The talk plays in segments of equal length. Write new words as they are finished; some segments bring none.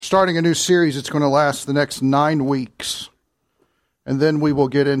starting a new series. It's going to last the next 9 weeks. And then we will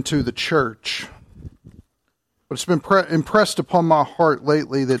get into the church. But it's been impressed upon my heart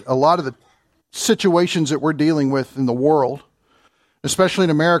lately that a lot of the situations that we're dealing with in the world, especially in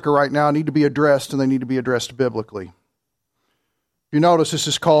America right now, need to be addressed, and they need to be addressed biblically. You notice this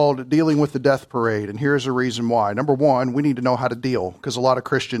is called dealing with the death parade, and here's the reason why. Number one, we need to know how to deal, because a lot of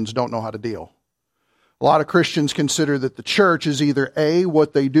Christians don't know how to deal. A lot of Christians consider that the church is either A,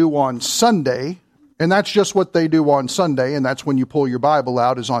 what they do on Sunday, and that's just what they do on Sunday, and that's when you pull your Bible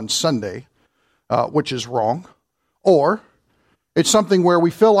out is on Sunday, which is wrong. Or it's something where we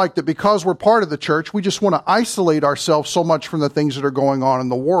feel like that because we're part of the church, we just want to isolate ourselves so much from the things that are going on in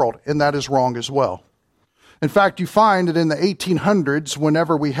the world, and that is wrong as well. In fact, you find that in the 1800s,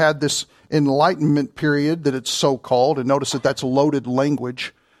 whenever we had this Enlightenment period that it's so called, and notice that that's loaded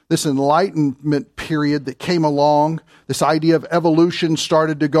language, this Enlightenment period that came along, this idea of evolution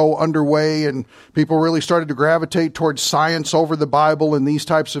started to go underway, and people really started to gravitate towards science over the Bible and these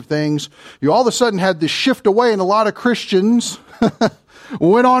types of things. You all of a sudden had this shift away, and a lot of Christians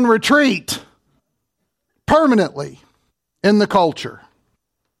went on retreat permanently in the culture.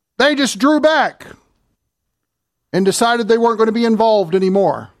 They just drew back and decided they weren't going to be involved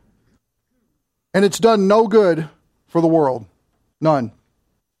anymore. And it's done no good for the world. None.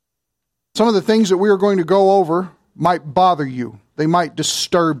 Some of the things that we are going to go over might bother you. They might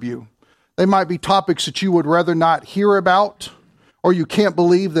disturb you. They might be topics that you would rather not hear about, or you can't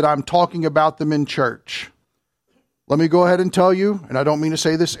believe that I'm talking about them in church. Let me go ahead and tell you, and I don't mean to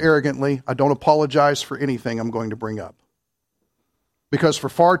say this arrogantly, I don't apologize for anything I'm going to bring up. Because for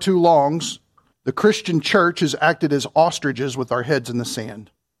far too long, the Christian church has acted as ostriches with our heads in the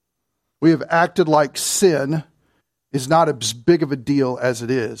sand. We have acted like sin is not as big of a deal as it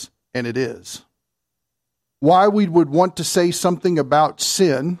is. And it is. Why we would want to say something about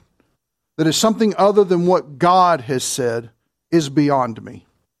sin that is something other than what God has said is beyond me.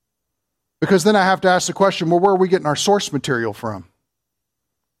 Because then I have to ask the question, well, where are we getting our source material from?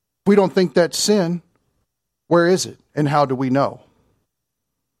 If we don't think that's sin, where is it? And how do we know?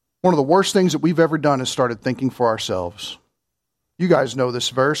 One of the worst things that we've ever done is started thinking for ourselves. You guys know this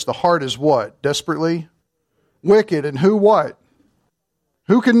verse. The heart is what? Desperately wicked. And who what?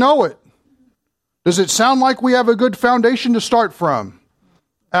 Who can know it? Does it sound like we have a good foundation to start from?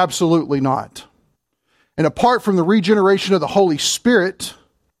 Absolutely not. And apart from the regeneration of the Holy Spirit,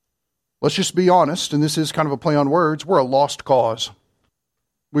 let's just be honest, and this is kind of a play on words, we're a lost cause.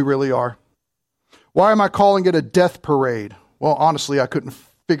 We really are. Why am I calling it a death parade? Well, honestly, I couldn't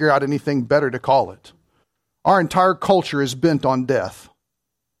figure out anything better to call it. Our entire culture is bent on death.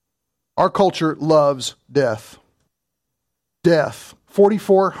 Our culture loves death. Death.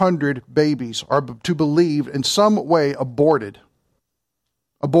 4,400 babies are to believe in some way aborted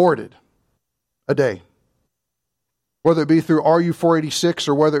a day. Whether it be through RU486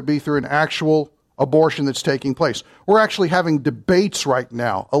 or whether it be through an actual abortion that's taking place. We're actually having debates right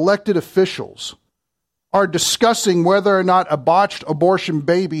now. Elected officials are discussing whether or not a botched abortion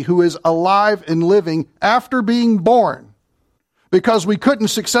baby who is alive and living after being born, because we couldn't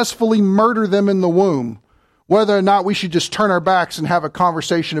successfully murder them in the womb, whether or not we should just turn our backs and have a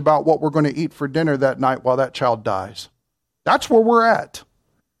conversation about what we're going to eat for dinner that night while that child dies. That's where we're at.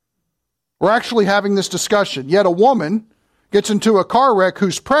 We're actually having this discussion. Yet a woman gets into a car wreck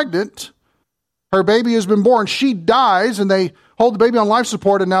who's pregnant. Her baby has been born. She dies, and they hold the baby on life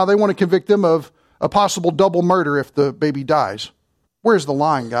support, and now they want to convict them of a possible double murder if the baby dies. Where's the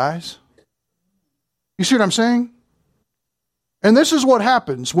line, guys? You see what I'm saying? And this is what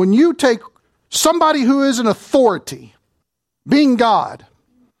happens when you take somebody who is an authority, being God,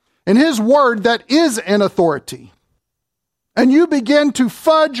 and His Word that is an authority, and you begin to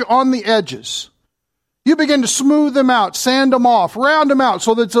fudge on the edges. You begin to smooth them out, sand them off, round them out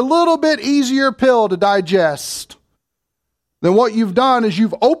so that it's a little bit easier pill to digest. Then what you've done is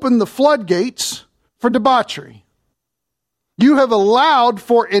you've opened the floodgates for debauchery. You have allowed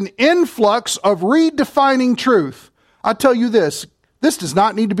for an influx of redefining truth. I tell you this does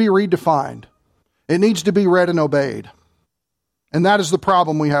not need to be redefined. It needs to be read and obeyed. And that is the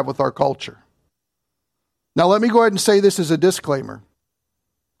problem we have with our culture. Now let me go ahead and say this as a disclaimer.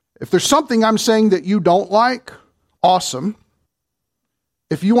 If there's something I'm saying that you don't like, awesome.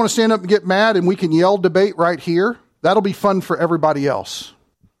 If you want to stand up and get mad and we can yell debate right here, that'll be fun for everybody else.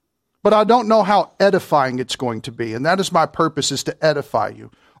 But I don't know how edifying it's going to be. And that is my purpose, is to edify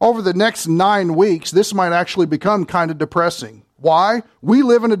you. Over the next 9 weeks, this might actually become kind of depressing. Why? We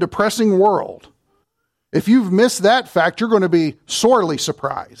live in a depressing world. If you've missed that fact, you're going to be sorely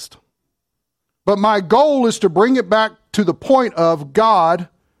surprised. But my goal is to bring it back to the point of God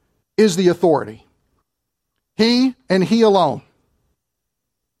is the authority. He and he alone.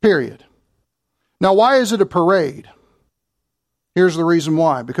 Period. Now, why is it a parade? Here's the reason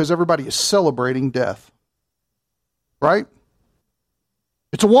why. Because everybody is celebrating death. Right?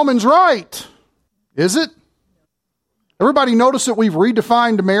 It's a woman's right. Is it? Everybody notice that we've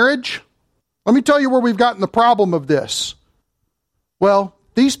redefined marriage? Let me tell you where we've gotten the problem of this. Well,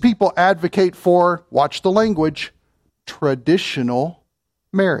 these people advocate for, watch the language, traditional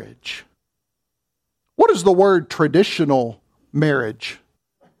marriage. What does the word traditional marriage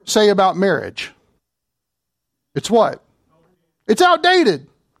say about marriage? It's what? It's outdated.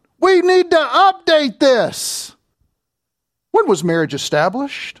 We need to update this. When was marriage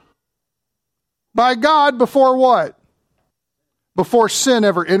established? By God before what? Before sin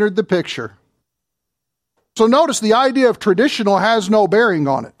ever entered the picture. So notice the idea of traditional has no bearing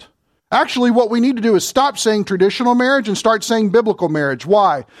on it. Actually, what we need to do is stop saying traditional marriage and start saying biblical marriage.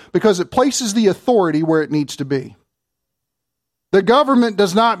 Why? Because it places the authority where it needs to be. The government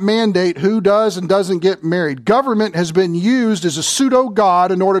does not mandate who does and doesn't get married. Government has been used as a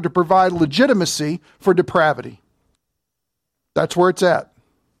pseudo-god in order to provide legitimacy for depravity. That's where it's at.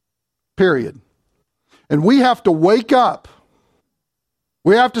 Period. And we have to wake up.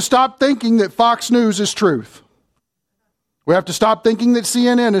 We have to stop thinking that Fox News is truth. We have to stop thinking that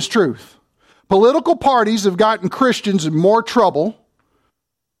CNN is truth. Political parties have gotten Christians in more trouble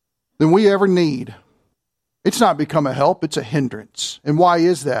than we ever need. It's not become a help, it's a hindrance. And why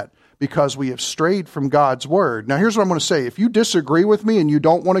is that? Because we have strayed from God's word. Now here's what I'm going to say. If you disagree with me and you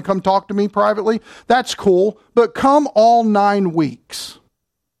don't want to come talk to me privately, that's cool, but come all 9 weeks.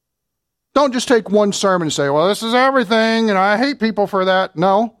 Don't just take one sermon and say, well, this is everything, and I hate people for that.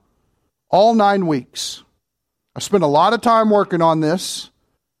 No, all 9 weeks. I spent a lot of time working on this,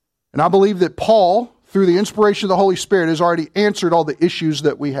 and I believe that Paul, through the inspiration of the Holy Spirit, has already answered all the issues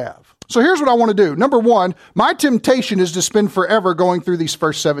that we have. So here's what I want to do. Number one, my temptation is to spend forever going through these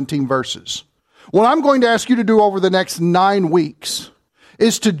first 17 verses. What I'm going to ask you to do over the next 9 weeks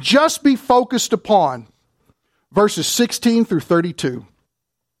is to just be focused upon verses 16 through 32.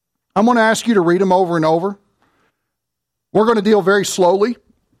 I'm going to ask you to read them over and over. We're going to deal very slowly.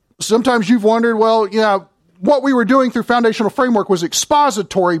 Sometimes you've wondered, well, what we were doing through Foundational Framework was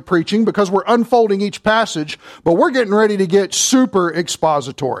expository preaching because we're unfolding each passage, but we're getting ready to get super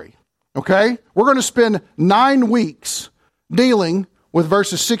expository. Okay? We're going to spend 9 weeks dealing with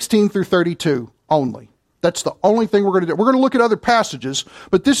verses 16 through 32 only. That's the only thing we're going to do. We're going to look at other passages,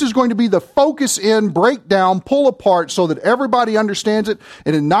 but this is going to be the focus in, breakdown, pull apart so that everybody understands it.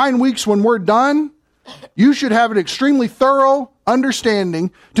 And in 9 weeks when we're done, you should have an extremely thorough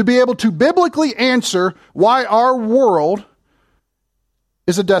understanding to be able to biblically answer why our world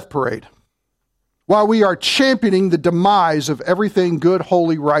is a death parade. Why we are championing the demise of everything good,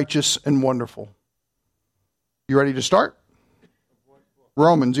 holy, righteous, and wonderful. You ready to start?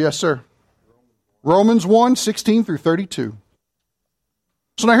 Romans, yes, sir. Romans 1, 16 through 32.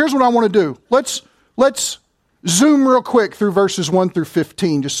 So now here's what I want to do. Let's zoom real quick through verses 1 through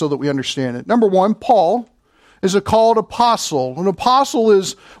 15 just so that we understand it. Number one, Paul is a called apostle. An apostle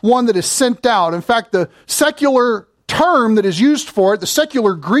is one that is sent out. In fact, the secular term that is used for it, the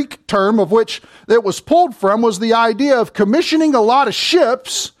secular Greek term of which it was pulled from, was the idea of commissioning a lot of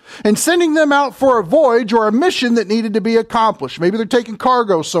ships and sending them out for a voyage or a mission that needed to be accomplished. Maybe they're taking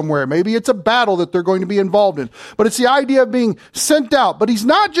cargo somewhere. Maybe it's a battle that they're going to be involved in. But it's the idea of being sent out. But he's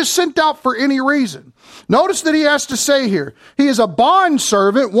not just sent out for any reason. Notice that he has to say here, he is a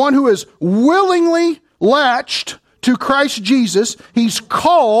bondservant, one who is willingly latched to Christ Jesus. He's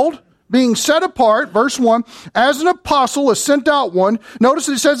called, being set apart, verse 1, as an apostle, a sent out one. Notice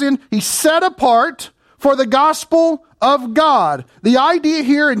that it says he's set apart for the gospel of God. The idea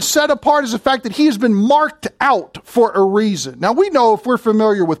here in set apart is the fact that he has been marked out for a reason. Now we know, if we're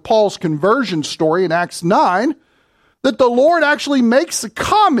familiar with Paul's conversion story in Acts 9, that the Lord actually makes a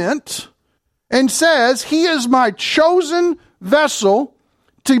comment and says, he is my chosen vessel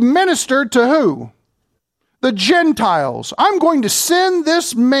to minister to who? The Gentiles. I'm going to send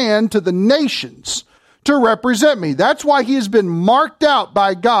this man to the nations to represent me. That's why he has been marked out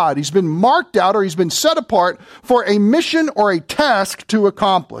by God. He's been marked out, or he's been set apart for a mission or a task to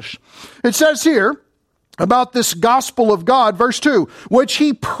accomplish. It says here about this gospel of God, verse 2, which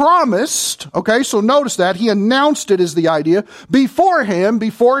he promised. Okay, so notice that. He announced it is the idea. Beforehand.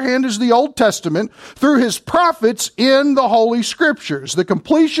 Beforehand is the Old Testament, through his prophets in the Holy Scriptures. The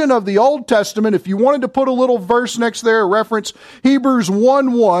completion of the Old Testament, if you wanted to put a little verse next there, a reference, Hebrews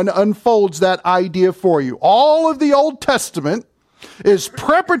 1:1 unfolds that idea for you. All of the Old Testament is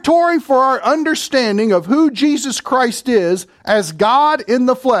preparatory for our understanding of who Jesus Christ is as God in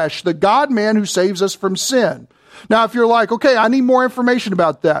the flesh, the God-man who saves us from sin. Now, if you're like, okay, I need more information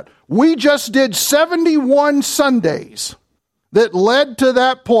about that. We just did 71 Sundays that led to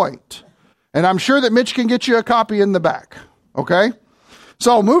that point. And I'm sure that Mitch can get you a copy in the back. Okay?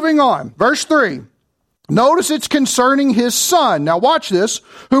 So, moving on. Verse 3. Notice it's concerning his son. Now, watch this.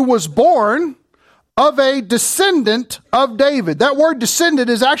 Who was born of a descendant of David. That word descendant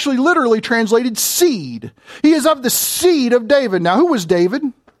is actually literally translated seed. He is of the seed of David. Now, who was David?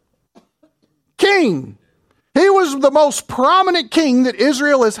 King. He was the most prominent king that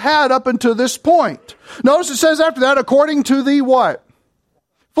Israel has had up until this point. Notice it says after that, according to the what?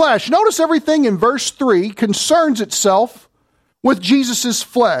 Flesh. Notice everything in verse 3 concerns itself with Jesus'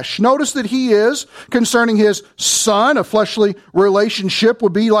 flesh. Notice that he is concerning his son. A fleshly relationship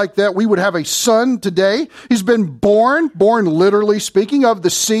would be like that. We would have a son today. He's been born literally speaking, of the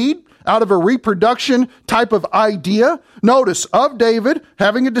seed, out of a reproduction type of idea. Notice, of David,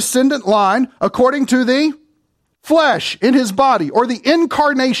 having a descendant line, according to the flesh in his body, or the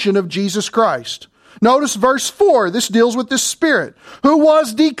incarnation of Jesus Christ. Notice verse 4, this deals with the Spirit, who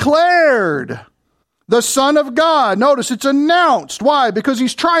was declared the Son of God. Notice it's announced. Why? Because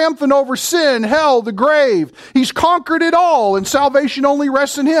he's triumphant over sin, hell, the grave. He's conquered it all, and salvation only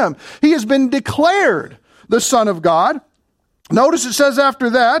rests in him. He has been declared the Son of God. Notice it says after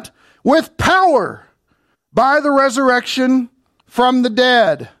that, with power by the resurrection from the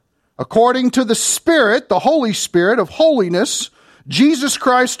dead, according to the Spirit, the Holy Spirit of holiness, Jesus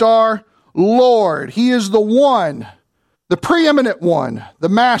Christ our Lord. He is the one, the preeminent one, the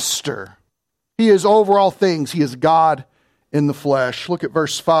master. He is over all things. He is God in the flesh. Look at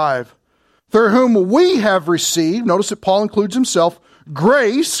verse 5. Through whom we have received, notice that Paul includes himself,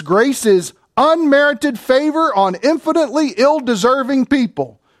 grace. Grace is unmerited favor on infinitely ill-deserving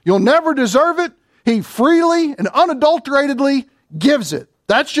people. You'll never deserve it. He freely and unadulteratedly gives it.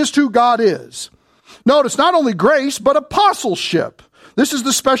 That's just who God is. Notice not only grace, but apostleship. This is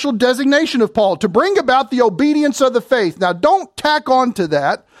the special designation of Paul, to bring about the obedience of the faith. Now, don't tack on to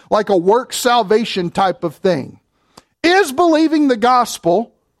that like a work salvation type of thing. Is believing the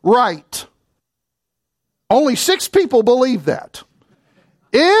gospel right? Only 6 people believe that.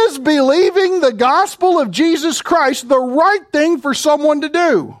 Is believing the gospel of Jesus Christ the right thing for someone to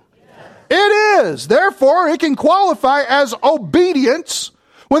do? It is. Therefore, it can qualify as obedience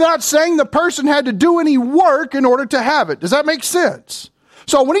without saying the person had to do any work in order to have it. Does that make sense?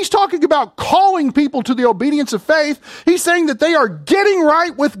 So when he's talking about calling people to the obedience of faith, he's saying that they are getting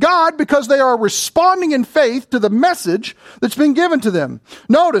right with God because they are responding in faith to the message that's been given to them.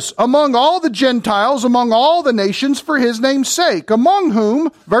 Notice, among all the Gentiles, among all the nations, for his name's sake, among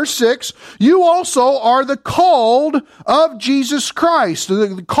whom, verse 6, you also are the called of Jesus Christ.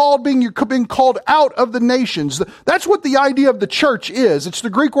 The called being, you're being called out of the nations. That's what the idea of the church is. It's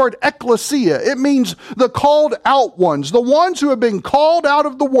the Greek word ekklesia. It means the called out ones, the ones who have been called out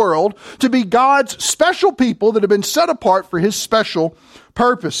of the world to be God's special people that have been set apart for his special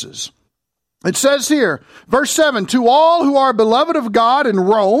purposes. It says here, verse 7, to all who are beloved of God in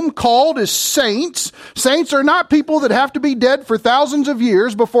Rome, called as saints. Saints are not people that have to be dead for thousands of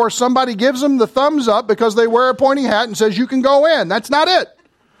years before somebody gives them the thumbs up because they wear a pointy hat and says you can go in. That's not it.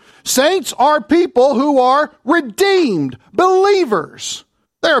 Saints are people who are redeemed, believers.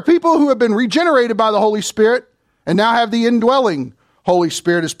 They are people who have been regenerated by the Holy Spirit and now have the indwelling Holy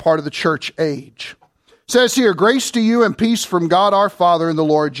Spirit as part of the church age. It says here, grace to you and peace from God our Father and the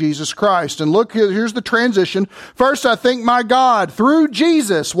Lord Jesus Christ. And look, here's the transition. First, I thank my God through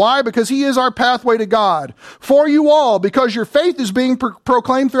Jesus. Why? Because he is our pathway to God. For you all, because your faith is being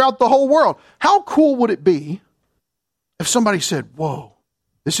proclaimed throughout the whole world. How cool would it be if somebody said, whoa,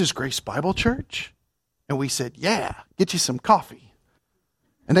 this is Grace Bible Church? And we said, yeah, get you some coffee.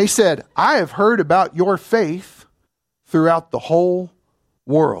 And they said, I have heard about your faith throughout the whole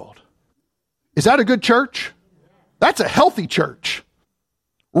world. Is that a good church? That's a healthy church.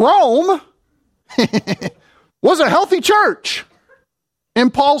 Rome was a healthy church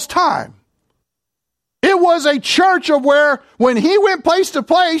in Paul's time. It was a church of where when he went place to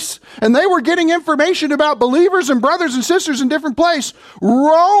place and they were getting information about believers and brothers and sisters in different places,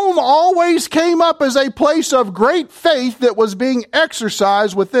 Rome always came up as a place of great faith that was being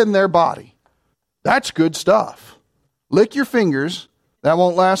exercised within their body. That's good stuff. Lick your fingers. That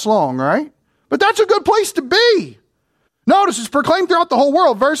won't last long, right? But that's a good place to be. Notice it's proclaimed throughout the whole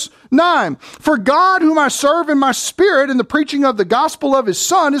world. Verse 9, for God whom I serve in my spirit in the preaching of the gospel of his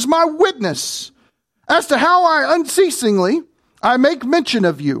Son is my witness as to how I unceasingly make mention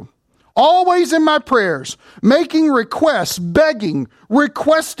of you, Always in my prayers, making requests, begging,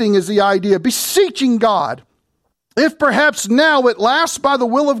 requesting is the idea, beseeching God. If perhaps now at last by the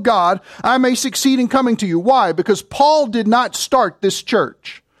will of God, I may succeed in coming to you. Why? Because Paul did not start this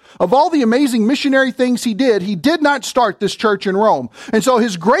church. Of all the amazing missionary things he did not start this church in Rome. And so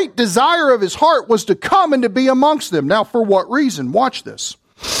his great desire of his heart was to come and to be amongst them. Now, for what reason? Watch this.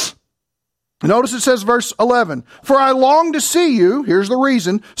 Notice it says verse 11, for I long to see you, here's the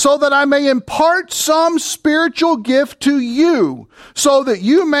reason, so that I may impart some spiritual gift to you, so that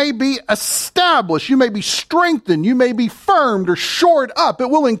you may be established, you may be strengthened, you may be firmed or shored up. It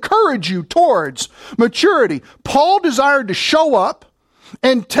will encourage you towards maturity. Paul desired to show up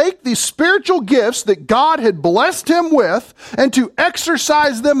and take the spiritual gifts that God had blessed him with and to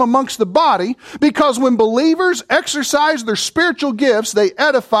exercise them amongst the body, because when believers exercise their spiritual gifts, they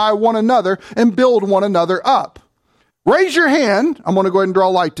edify one another and build one another up. Raise your hand. I'm going to go ahead and draw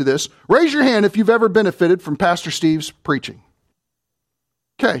light to this. Raise your hand if you've ever benefited from Pastor Steve's preaching.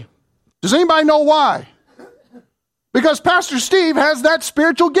 Okay. Does anybody know why? Because Pastor Steve has that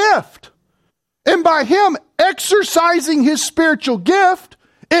spiritual gift. And by him exercising his spiritual gift,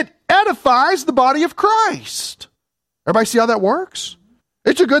 it edifies the body of Christ. Everybody see how that works?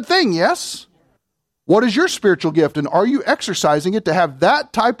 It's a good thing, yes? What is your spiritual gift, and are you exercising it to have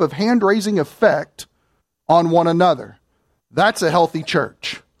that type of hand-raising effect on one another? That's a healthy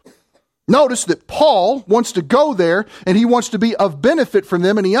church. Notice that Paul wants to go there, and he wants to be of benefit from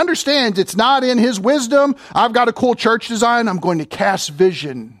them, and he understands it's not in his wisdom. I've got a cool church design. I'm going to cast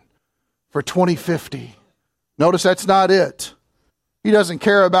vision for 2050. Notice that's not it. He doesn't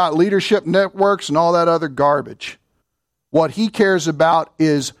care about leadership networks and all that other garbage. What he cares about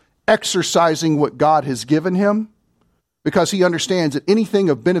is exercising what God has given him, because he understands that anything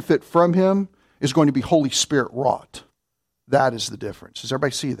of benefit from him is going to be Holy Spirit wrought. That is the difference. Does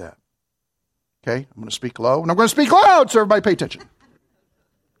everybody see that? Okay, I'm going to speak low, and I'm going to speak loud, so everybody pay attention.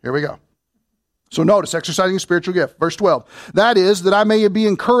 Here we go. So notice, exercising a spiritual gift. Verse 12, that is, that I may be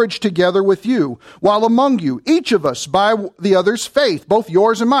encouraged together with you, while among you, each of us by the other's faith, both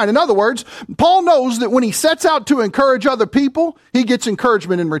yours and mine. In other words, Paul knows that when he sets out to encourage other people, he gets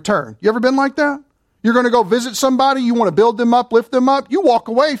encouragement in return. You ever been like that? You're going to go visit somebody, you want to build them up, lift them up, you walk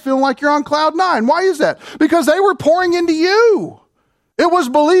away feeling like you're on cloud nine. Why is that? Because they were pouring into you. It was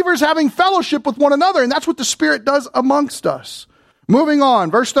believers having fellowship with one another, and that's what the Spirit does amongst us. Moving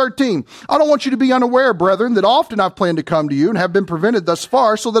on, verse 13. I don't want you to be unaware, brethren, that often I've planned to come to you and have been prevented thus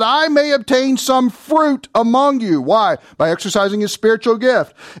far, so that I may obtain some fruit among you. Why? By exercising his spiritual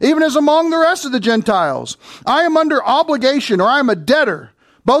gift. Even as among the rest of the Gentiles. I am under obligation, or I am a debtor,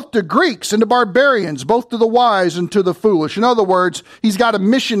 both to Greeks and to barbarians, both to the wise and to the foolish. In other words, he's got a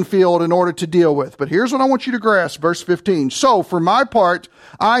mission field in order to deal with. But here's what I want you to grasp, verse 15. So, for my part,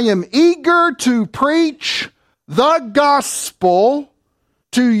 I am eager to preach the gospel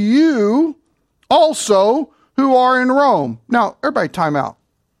to you also who are in Rome. Now, everybody time out.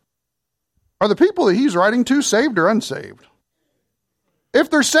 Are the people that he's writing to saved or unsaved? If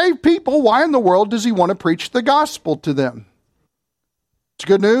they're saved people, why in the world does he want to preach the gospel to them? It's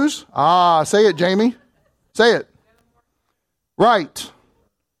good news? Say it, Jamie. Say it. Right.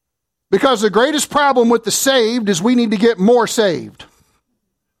 Because the greatest problem with the saved is we need to get more saved.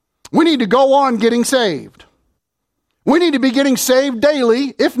 We need to go on getting saved. We need to be getting saved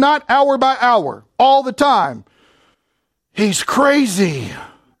daily, if not hour by hour, all the time. He's crazy.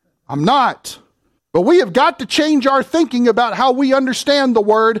 I'm not. But we have got to change our thinking about how we understand the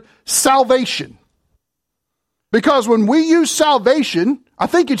word salvation. Because when we use salvation, I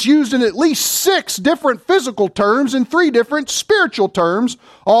think it's used in at least 6 different physical terms and 3 different spiritual terms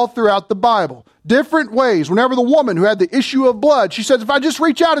all throughout the Bible. Different ways. Whenever the woman who had the issue of blood, she says, if I just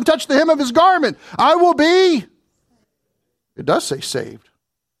reach out and touch the hem of his garment, I will be... It does say saved.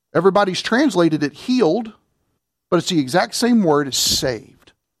 Everybody's translated it healed, but it's the exact same word as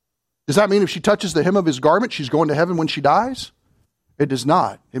saved. Does that mean if she touches the hem of his garment, she's going to heaven when she dies? It does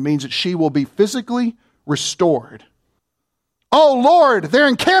not. It means that she will be physically restored. Oh, Lord, they're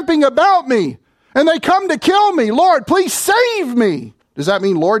encamping about me, and they come to kill me. Lord, please save me. Does that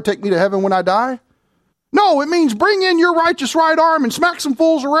mean, Lord, take me to heaven when I die? No, it means bring in your righteous right arm and smack some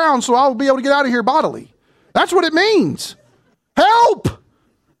fools around so I'll be able to get out of here bodily. That's what it means. Help!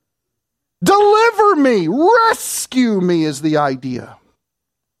 Deliver me! Rescue me is the idea.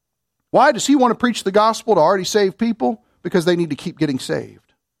 Why does he want to preach the gospel to already saved people? Because they need to keep getting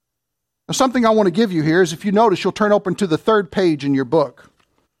saved. Now, something I want to give you here is, if you notice, you'll turn open to the 3rd page in your book.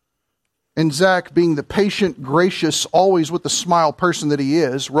 And Zach, being the patient, gracious, always with a smile person that he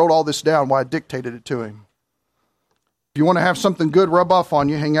is, wrote all this down while I dictated it to him. If you want to have something good rub off on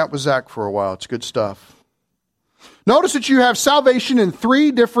you, hang out with Zach for a while. It's good stuff. Notice that you have salvation in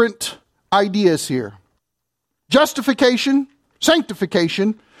three different ideas here. Justification,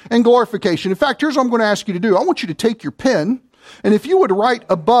 sanctification, and glorification. In fact, here's what I'm going to ask you to do. I want you to take your pen, and if you would write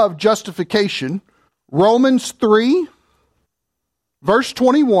above justification, Romans 3, verse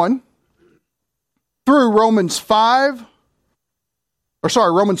 21, through Romans 4,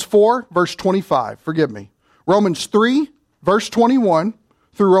 verse 25. Forgive me. Romans 3, verse 21,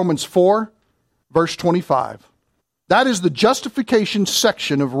 through Romans 4, verse 25. That is the justification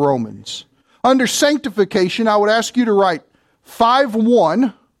section of Romans. Under sanctification, I would ask you to write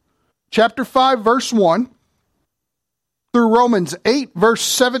 5:1, chapter 5, verse 1, through Romans 8, verse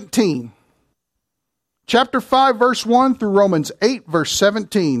 17. Chapter 5, verse 1 through Romans 8, verse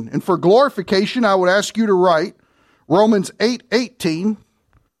 17. And for glorification, I would ask you to write Romans 8:18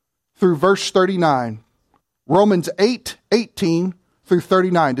 through verse 39. Romans 8:18 through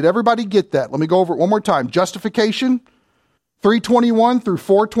 39. Did everybody get that? Let me go over it one more time. Justification, 3:21 through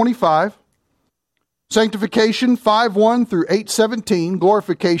 4:25. Sanctification, 5:1 through 8:17.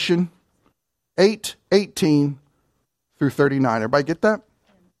 Glorification, 8:18 through 39. Everybody get that?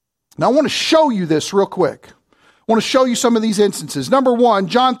 Now I want to show you this real quick. I want to show you some of these instances. Number one,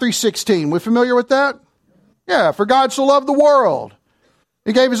 John 3:16. We familiar with that? Yeah, for God so loved the world,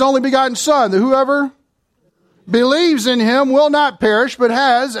 He gave His only begotten Son, that whoever believes in Him will not perish, but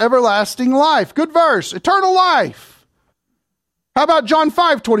has everlasting life. Good verse. Eternal life. How about John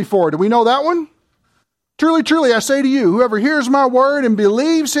 5:24? Do we know that one? Truly, truly, I say to you, whoever hears my word and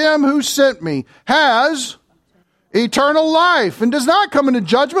believes Him who sent me has eternal life and does not come into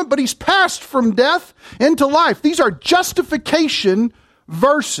judgment, but he's passed from death into life. These are justification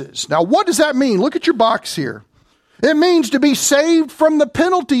verses. Now, what does that mean? Look at your box here. It means to be saved from the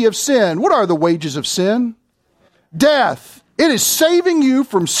penalty of sin. What are the wages of sin? Death. It is saving you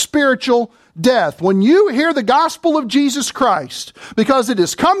from spiritual death. When you hear the gospel of Jesus Christ, because it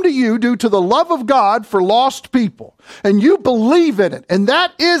has come to you due to the love of God for lost people, and you believe in it, and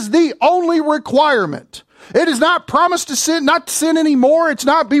that is the only requirement. It is not promised to sin, not to sin anymore. It's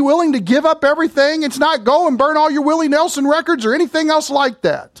not be willing to give up everything. It's not go and burn all your Willie Nelson records or anything else like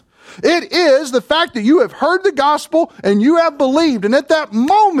that. It is the fact that you have heard the gospel and you have believed, and at that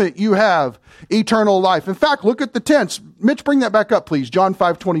moment you have eternal life. In fact, look at the tense. Mitch, bring that back up, please. John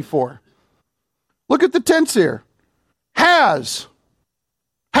 5:24. Look at the tense here. Has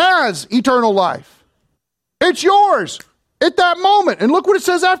eternal life. It's yours at that moment. And look what it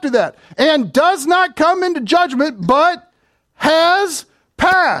says after that. And does not come into judgment, but has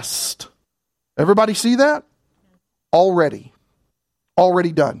passed. Everybody see that? Already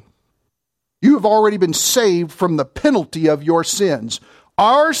done. You have already been saved from the penalty of your sins.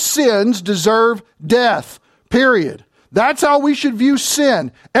 Our sins deserve death, period. That's how we should view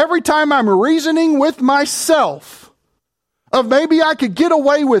sin. Every time I'm reasoning with myself of maybe I could get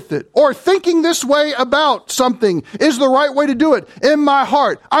away with it, or thinking this way about something is the right way to do it in my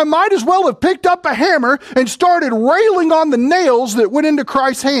heart, I might as well have picked up a hammer and started railing on the nails that went into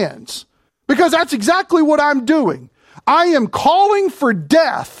Christ's hands. Because that's exactly what I'm doing. I am calling for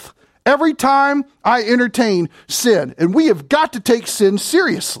death every time I entertain sin. And we have got to take sin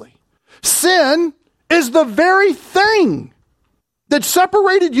seriously. Sin is the very thing that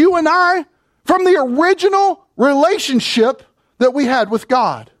separated you and I from the original relationship that we had with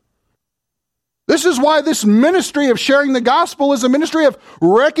God. This is why this ministry of sharing the gospel is a ministry of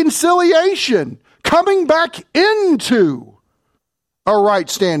reconciliation, coming back into a right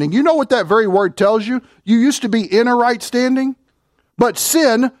standing. You know what that very word tells you? You used to be in a right standing, but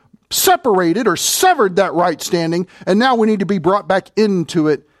sin separated or severed that right standing, and now we need to be brought back into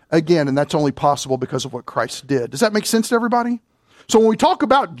it again, and that's only possible because of what Christ did. Does that make sense to everybody? So when we talk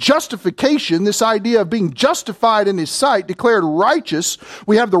about justification, this idea of being justified in His sight, declared righteous,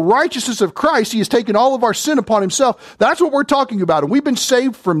 we have the righteousness of Christ. He has taken all of our sin upon Himself. That's what we're talking about, and we've been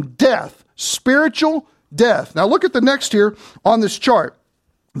saved from death, spiritual death. Now look at the next here on this chart.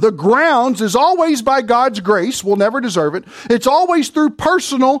 The grounds is always by God's grace. We'll never deserve it. It's always through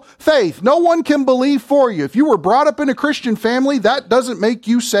personal faith. No one can believe for you. If you were brought up in a Christian family, that doesn't make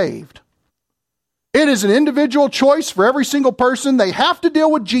you saved. It is an individual choice for every single person. They have to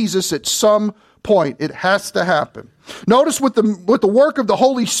deal with Jesus at some point. It has to happen. Notice with the work of the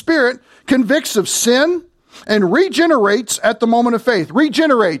Holy Spirit convicts of sin and regenerates at the moment of faith.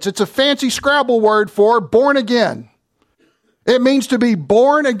 Regenerates, it's a fancy Scrabble word for born again. It means to be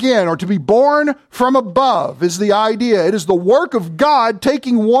born again, or to be born from above is the idea. It is the work of God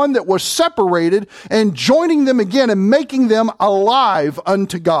taking one that was separated and joining them again and making them alive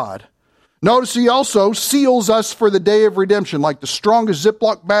unto God. Notice he also seals us for the day of redemption, like the strongest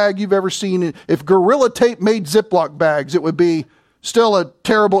Ziploc bag you've ever seen. If Gorilla Tape made Ziploc bags, it would be still a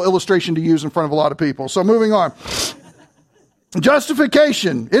terrible illustration to use in front of a lot of people. So moving on.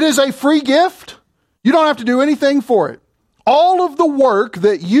 Justification. It is a free gift. You don't have to do anything for it. All of the work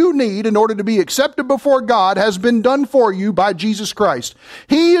that you need in order to be accepted before God has been done for you by Jesus Christ.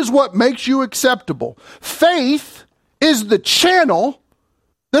 He is what makes you acceptable. Faith is the channel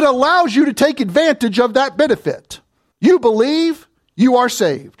that allows you to take advantage of that benefit. You believe, you are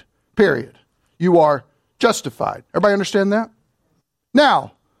saved. Period. You are justified. Everybody understand that?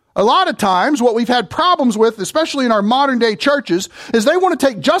 Now, a lot of times what we've had problems with, especially in our modern day churches, is they want to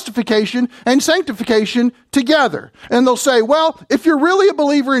take justification and sanctification together. And they'll say, well, if you're really a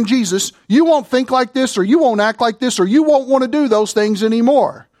believer in Jesus, you won't think like this, or you won't act like this, or you won't want to do those things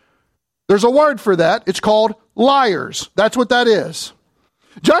anymore. There's a word for that. It's called liars. That's what that is.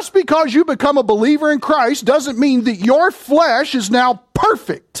 Just because you become a believer in Christ doesn't mean that your flesh is now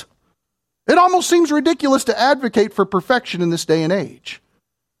perfect. It almost seems ridiculous to advocate for perfection in this day and age.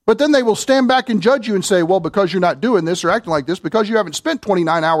 But then they will stand back and judge you and say, well, because you're not doing this or acting like this, because you haven't spent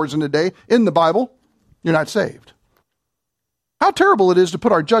 29 hours in a day in the Bible, you're not saved. How terrible it is to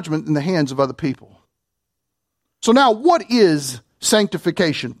put our judgment in the hands of other people. So now, what is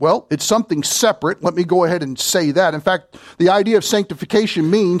sanctification? Well, it's something separate. Let me go ahead and say that. In fact, the idea of sanctification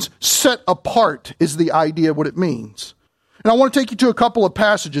means set apart is the idea of what it means. And I want to take you to a couple of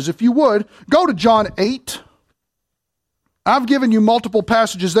passages. If you would, go to John 8. I've given you multiple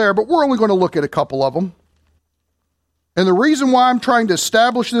passages there, but we're only going to look at a couple of them. And the reason why I'm trying to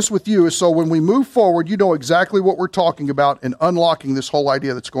establish this with you is so when we move forward, you know exactly what we're talking about in unlocking this whole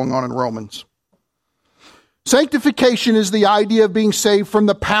idea that's going on in Romans. Sanctification is the idea of being saved from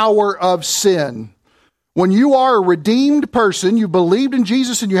the power of sin. When you are a redeemed person, you believed in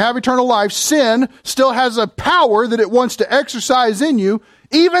Jesus and you have eternal life, sin still has a power that it wants to exercise in you,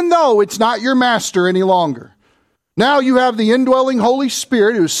 even though it's not your master any longer. Now you have the indwelling Holy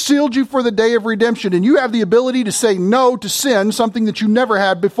Spirit who has sealed you for the day of redemption, and you have the ability to say no to sin, something that you never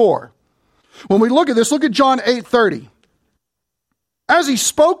had before. When we look at this, look at John 8:30. As he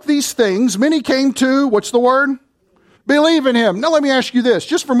spoke these things, many came to, what's the word? Believe in him. Now let me ask you this,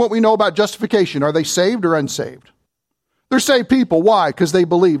 just from what we know about justification, are they saved or unsaved? They're saved people. Why? Because they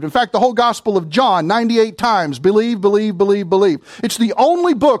believed. In fact, the whole Gospel of John, 98 times, believe, believe, believe, believe. It's the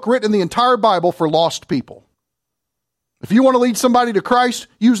only book written in the entire Bible for lost people. If you want to lead somebody to Christ,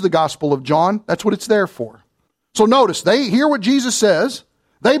 use the Gospel of John. That's what it's there for. So notice, they hear what Jesus says.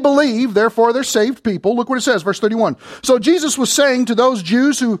 They believe, therefore they're saved people. Look what it says, verse 31. So Jesus was saying to those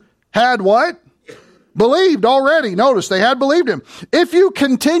Jews who had what? Believed already. Notice, they had believed him. If you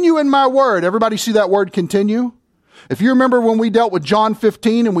continue in my word, everybody see that word continue? If you remember when we dealt with John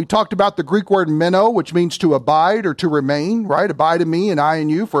 15 and we talked about the Greek word meno, which means to abide or to remain, right? Abide in me and I in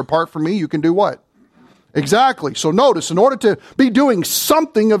you, for apart from me, you can do what? Exactly. So notice, in order to be doing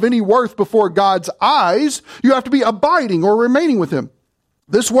something of any worth before God's eyes, you have to be abiding or remaining with him.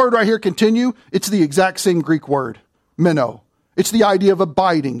 This word right here, continue, it's the exact same Greek word, meno. It's the idea of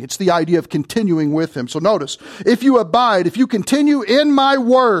abiding. It's the idea of continuing with him. So notice, if you abide, if you continue in my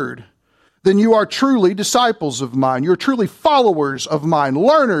word, then you are truly disciples of mine. You're truly followers of mine,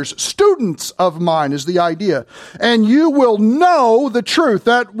 learners, students of mine is the idea. And you will know the truth.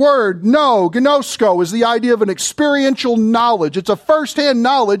 That word, know, gnosko, is the idea of an experiential knowledge. It's a first-hand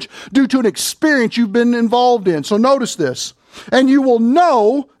knowledge due to an experience you've been involved in. So notice this. And you will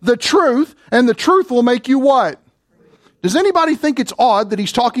know the truth, and the truth will make you what? Does anybody think it's odd that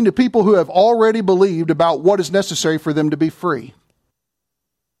he's talking to people who have already believed about what is necessary for them to be free?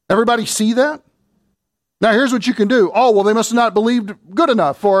 Everybody see that? Now here's what you can do. Oh, well, they must have not believed good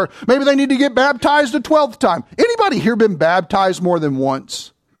enough, or maybe they need to get baptized a 12th time. Anybody here been baptized more than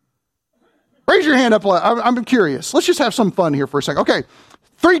once? Raise your hand up. I'm curious. Let's just have some fun here for a second. Okay,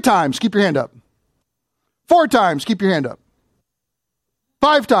 3 times, keep your hand up. 4 times, keep your hand up.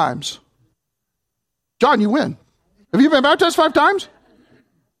 5 times. John, you win. Have you been baptized 5 times?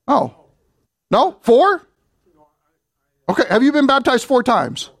 Oh. No? 4? Okay, have you been baptized 4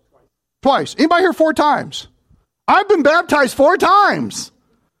 times? Twice. Anybody here 4 times? I've been baptized 4 times.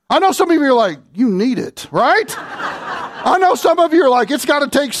 I know some of you are like, you need it, right? I know some of you are like, it's got to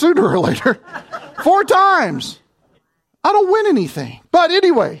take sooner or later. 4 times. I don't win anything. But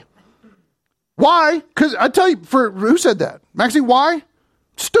anyway, why? Because I tell you, who said that? Maxine, why?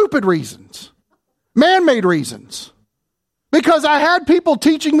 Stupid reasons. Man-made reasons. Because I had people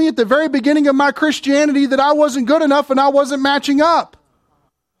teaching me at the very beginning of my Christianity that I wasn't good enough and I wasn't matching up.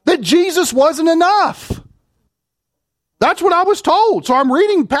 That Jesus wasn't enough. That's what I was told. So I'm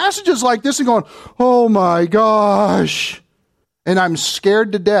reading passages like this and going, oh my gosh. And I'm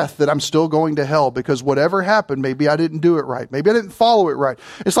scared to death that I'm still going to hell because whatever happened, maybe I didn't do it right. Maybe I didn't follow it right.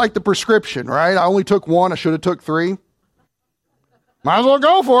 It's like the prescription, right? I only took one. I should have took 3. Might as well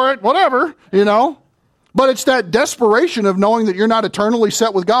go for it. Whatever, But it's that desperation of knowing that you're not eternally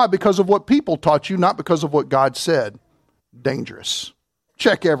set with God because of what people taught you, not because of what God said. Dangerous.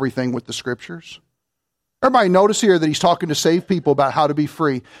 Check everything with the scriptures. Everybody notice here that he's talking to saved people about how to be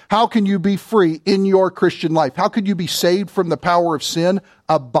free. How can you be free in your Christian life? How could you be saved from the power of sin?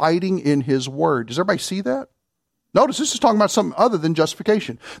 Abiding in his word. Does everybody see that? Notice this is talking about something other than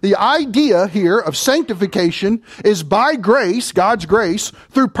justification. The idea here of sanctification is by grace, God's grace,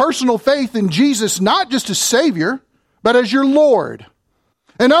 through personal faith in Jesus, not just as Savior, but as your Lord.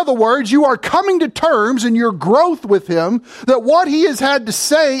 In other words, you are coming to terms in your growth with him that what he has had to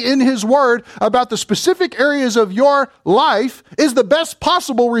say in his word about the specific areas of your life is the best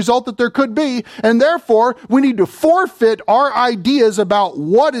possible result that there could be. And therefore, we need to forfeit our ideas about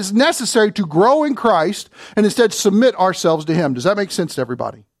what is necessary to grow in Christ and instead submit ourselves to him. Does that make sense to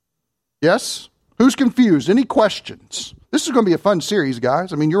everybody? Yes? Who's confused? Any questions? This is going to be a fun series,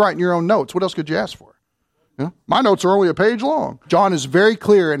 guys. I mean, you're writing your own notes. What else could you ask for? My notes are only a page long. John is very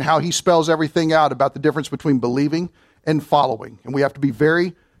clear in how he spells everything out about the difference between believing and following. And we have to be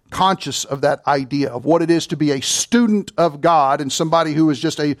very conscious of that idea of what it is to be a student of God and somebody who is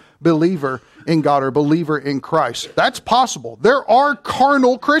just a believer in God or a believer in Christ. That's possible. There are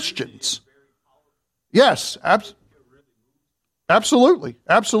carnal Christians. Yes, absolutely.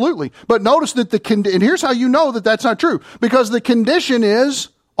 Absolutely. But notice that and here's how you know that that's not true. Because the condition is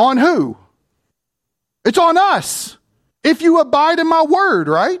on who? It's on us. If you abide in my word,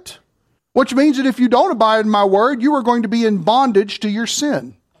 right? Which means that if you don't abide in my word, you are going to be in bondage to your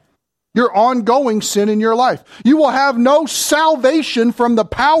sin. Your ongoing sin in your life. You will have no salvation from the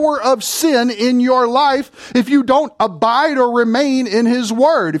power of sin in your life if you don't abide or remain in his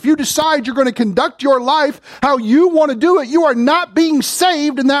word. If you decide you're going to conduct your life how you want to do it, you are not being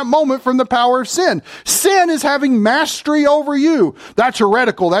saved in that moment from the power of sin. Sin is having mastery over you. That's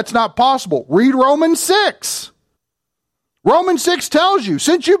heretical. That's not possible. Read Romans 6. Romans 6 tells you,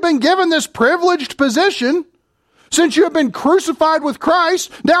 since you've been given this privileged position, since you have been crucified with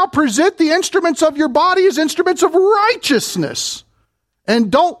Christ, now present the instruments of your body as instruments of righteousness. And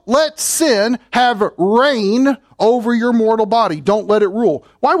don't let sin have reign over your mortal body. Don't let it rule.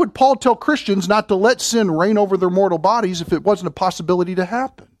 Why would Paul tell Christians not to let sin reign over their mortal bodies if it wasn't a possibility to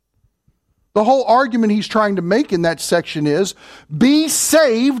happen? The whole argument he's trying to make in that section is, be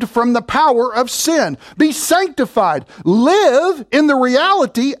saved from the power of sin. Be sanctified. Live in the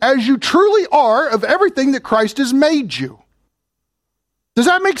reality as you truly are of everything that Christ has made you. Does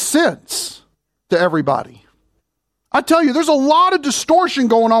that make sense to everybody? I tell you, there's a lot of distortion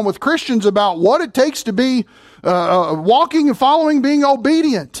going on with Christians about what it takes to be walking and following, being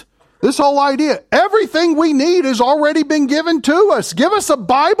obedient. This whole idea, everything we need has already been given to us. Give us a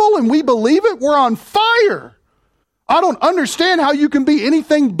Bible and we believe it, we're on fire. I don't understand how you can be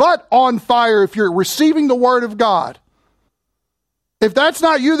anything but on fire if you're receiving the Word of God. If that's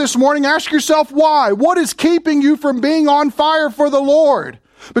not you this morning, ask yourself why. What is keeping you from being on fire for the Lord?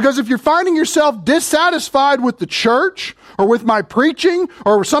 Because if you're finding yourself dissatisfied with the church or with my preaching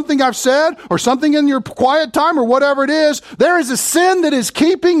or something I've said or something in your quiet time or whatever it is, there is a sin that is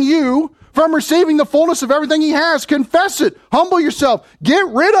keeping you from receiving the fullness of everything he has. Confess it. Humble yourself. Get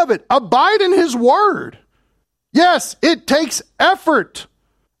rid of it. Abide in his word. Yes, it takes effort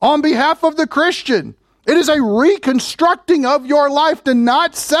on behalf of the Christian. It is a reconstructing of your life to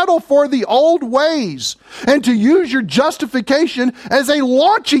not settle for the old ways and to use your justification as a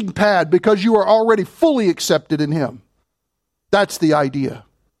launching pad because you are already fully accepted in him. That's the idea.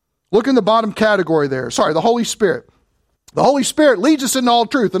 Look in the bottom category there. Sorry, the Holy Spirit. The Holy Spirit leads us into all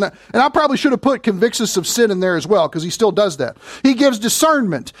truth. And I probably should have put convicts us of sin in there as well, because he still does that. He gives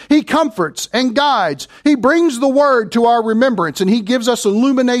discernment. He comforts and guides. He brings the word to our remembrance, and he gives us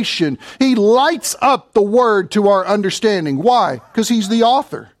illumination. He lights up the word to our understanding. Why? Because he's the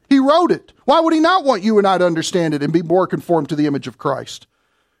author. He wrote it. Why would he not want you and I to understand it and be more conformed to the image of Christ?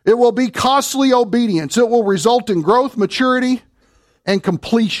 It will be costly obedience. It will result in growth, maturity, and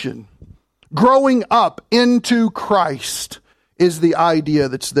completion. Growing up into Christ is the idea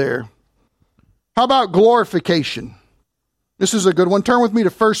that's there. How about glorification? This is a good one. Turn with me to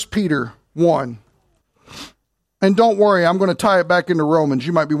 1 Peter 1. And don't worry, I'm going to tie it back into Romans.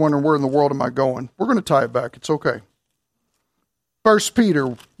 You might be wondering, where in the world am I going? We're going to tie it back. It's okay. 1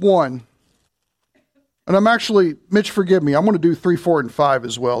 Peter 1. And I'm actually, Mitch, forgive me, I'm going to do 3, 4, and 5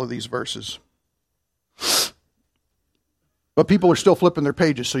 as well of these verses. But people are still flipping their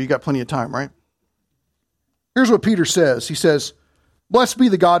pages, so you got plenty of time, right? Here's what Peter says. He says, "Blessed be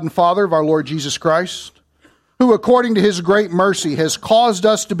the God and Father of our Lord Jesus Christ, who according to his great mercy has caused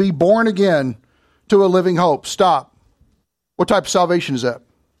us to be born again to a living hope." Stop. What type of salvation is that?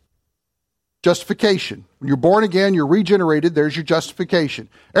 Justification. When you're born again, you're regenerated, there's your justification.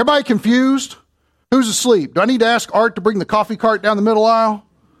 Everybody confused? Who's asleep? Do I need to ask Art to bring the coffee cart down the middle aisle?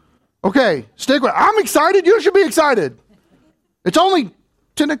 Okay, stick with it. I'm excited. You should be excited. It's only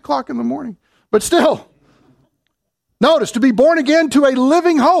 10 o'clock in the morning. But still, notice, to be born again to a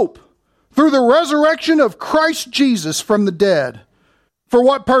living hope through the resurrection of Christ Jesus from the dead. For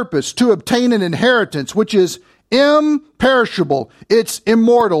what purpose? To obtain an inheritance which is imperishable. It's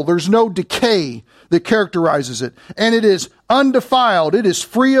immortal. There's no decay that characterizes it. And it is undefiled. It is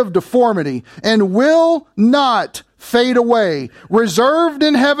free of deformity and will not fade away. Reserved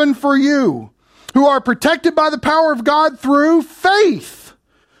in heaven for you, who are protected by the power of God through faith.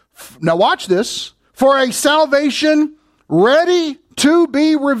 Now watch this. For a salvation ready to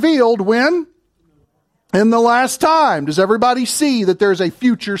be revealed when? In the last time. Does everybody see that there's a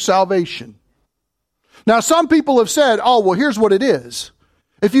future salvation? Now, some people have said, oh, well, here's what it is.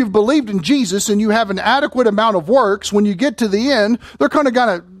 If you've believed in Jesus and you have an adequate amount of works, when you get to the end, they're going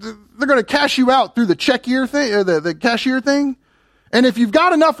to cash you out through the cashier thing. And if you've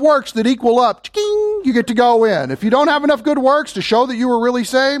got enough works that equal up, you get to go in. If you don't have enough good works to show that you were really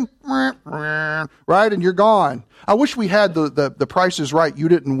saved, right, and you're gone. I wish we had the Price is Right, you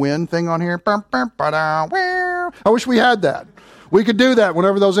didn't win thing on here. I wish we had that. We could do that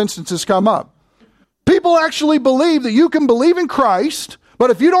whenever those instances come up. People actually believe that you can believe in Christ,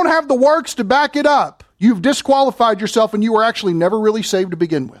 but if you don't have the works to back it up, you've disqualified yourself and you were actually never really saved to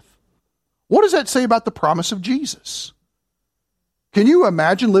begin with. What does that say about the promise of Jesus? Can you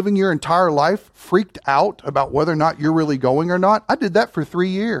imagine living your entire life freaked out about whether or not you're really going or not? I did that for 3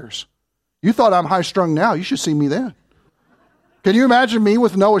 years. You thought I'm high-strung now. You should see me then. Can you imagine me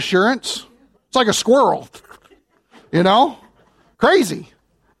with no assurance? It's like a squirrel. You know? Crazy.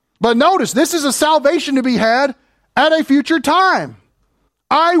 But notice, this is a salvation to be had at a future time.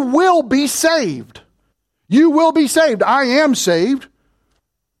 I will be saved. You will be saved. I am saved.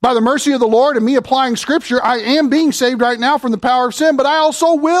 By the mercy of the Lord and me applying Scripture, I am being saved right now from the power of sin, but I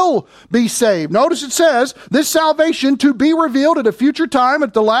also will be saved. Notice it says, this salvation to be revealed at a future time,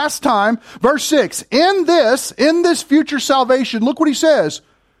 at the last time. Verse 6, in this future salvation, look what he says.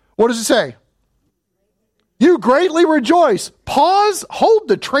 What does it say? You greatly rejoice. Pause, hold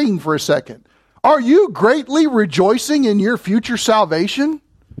the train for a second. Are you greatly rejoicing in your future salvation?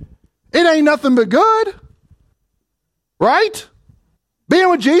 It ain't nothing but good. Right? Being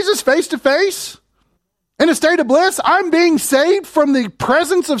with Jesus face to face in a state of bliss. I'm being saved from the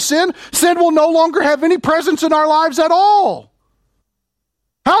presence of sin. Sin will no longer have any presence in our lives at all.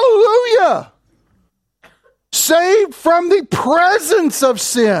 Hallelujah. Saved from the presence of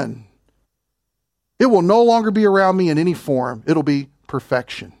sin. It will no longer be around me in any form. It'll be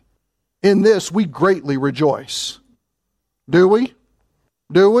perfection. In this, we greatly rejoice. Do we?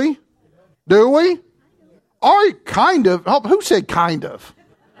 Do we? Do we? Are you kind of? Who said kind of?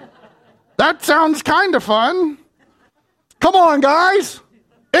 That sounds kind of fun. Come on, guys.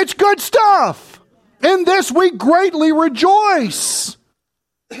 It's good stuff. In this, we greatly rejoice.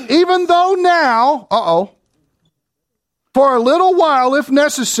 Even though now, for a little while, if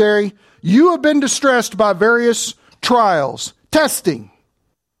necessary, you have been distressed by various trials, testing,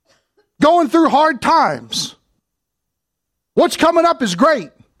 going through hard times. What's coming up is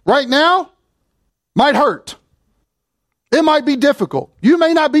great. Right now, might hurt. It might be difficult. You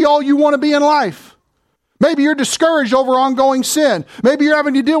may not be all you want to be in life. Maybe you're discouraged over ongoing sin. Maybe you're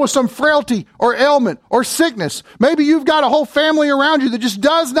having to deal with some frailty or ailment or sickness. Maybe you've got a whole family around you that just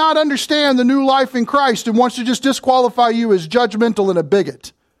does not understand the new life in Christ and wants to just disqualify you as judgmental and a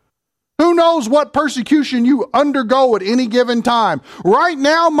bigot. Who knows what persecution you undergo at any given time? Right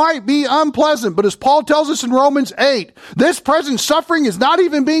now might be unpleasant, but as Paul tells us in Romans 8, this present suffering is not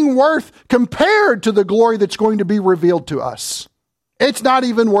even being worth compared to the glory that's going to be revealed to us. It's not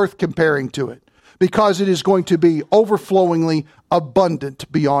even worth comparing to it because it is going to be overflowingly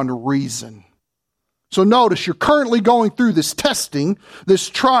abundant beyond reason. So notice you're currently going through this testing, this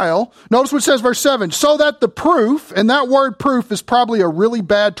trial. Notice what it says, verse 7, so that the proof, and that word proof is probably a really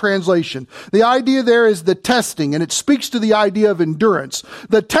bad translation. The idea there is the testing, and it speaks to the idea of endurance.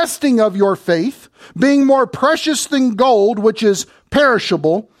 The testing of your faith, being more precious than gold, which is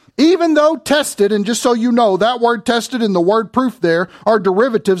perishable, Even though tested, and just so you know, that word tested and the word proof there are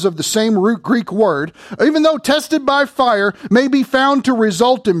derivatives of the same root Greek word. Even though tested by fire may be found to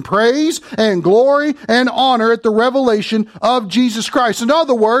result in praise and glory and honor at the revelation of Jesus Christ. In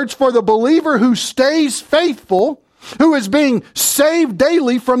other words, for the believer who stays faithful, who is being saved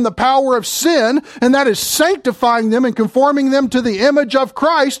daily from the power of sin, and that is sanctifying them and conforming them to the image of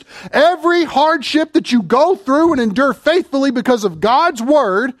Christ, every hardship that you go through and endure faithfully because of God's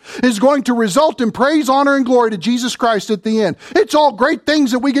word is going to result in praise, honor, and glory to Jesus Christ at the end. It's all great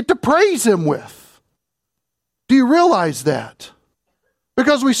things that we get to praise him with. Do you realize that?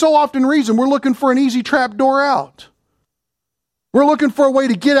 Because we so often reason we're looking for an easy trap door out. We're looking for a way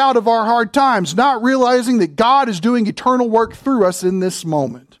to get out of our hard times, not realizing that God is doing eternal work through us in this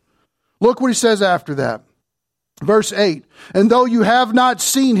moment. Look what he says after that. Verse 8, and though you have not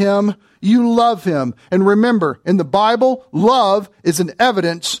seen him, you love him. And remember, in the Bible, love is an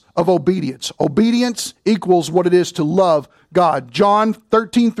evidence of obedience. Obedience equals what it is to love God. John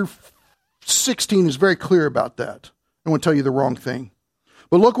 13 through 16 is very clear about that. I want to tell you the wrong thing.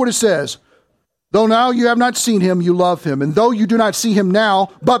 But look what it says. Though now you have not seen him, you love him. And though you do not see him now,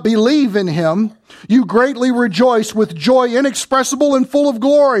 but believe in him, you greatly rejoice with joy inexpressible and full of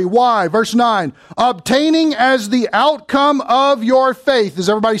glory. Why? Verse 9, obtaining as the outcome of your faith. Does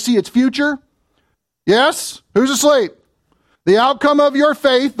everybody see its future? Yes? Who's asleep? The outcome of your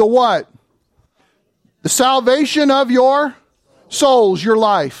faith, the what? The salvation of your souls, your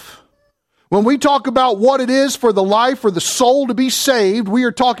life. When we talk about what it is for the life or the soul to be saved, we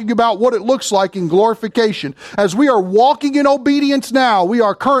are talking about what it looks like in glorification. As we are walking in obedience now, we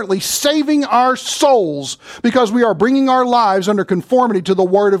are currently saving our souls because we are bringing our lives under conformity to the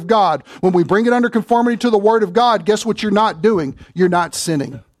Word of God. When we bring it under conformity to the Word of God, guess what you're not doing? You're not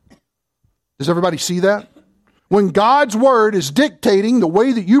sinning. Does everybody see that? When God's Word is dictating the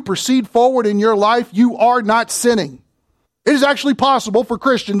way that you proceed forward in your life, you are not sinning. It is actually possible for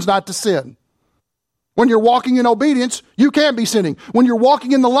Christians not to sin. When you're walking in obedience, you can't be sinning. When you're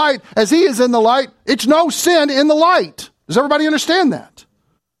walking in the light, as he is in the light, it's no sin in the light. Does everybody understand that?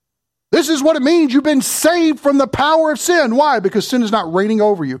 This is what it means. You've been saved from the power of sin. Why? Because sin is not reigning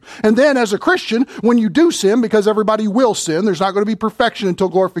over you. And then as a Christian, when you do sin, because everybody will sin, there's not going to be perfection until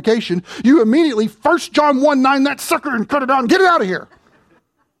glorification, you immediately, 1 John 1:9, that sucker and cut it out and get it out of here.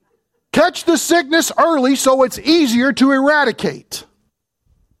 Catch the sickness early so it's easier to eradicate.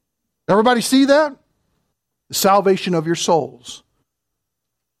 Everybody see that? The salvation of your souls.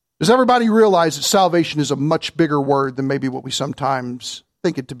 Does everybody realize that salvation is a much bigger word than maybe what we sometimes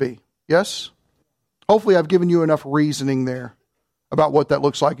think it to be? Yes? Hopefully I've given you enough reasoning there about what that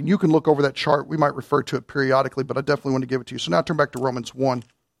looks like. And you can look over that chart. We might refer to it periodically, but I definitely want to give it to you. So now turn back to Romans 1.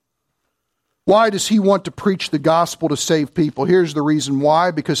 Why does he want to preach the gospel to save people? Here's the reason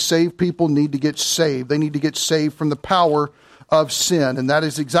why. Because saved people need to get saved. They need to get saved from the power of sin. And that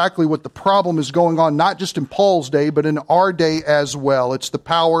is exactly what the problem is going on, not just in Paul's day, but in our day as well. It's the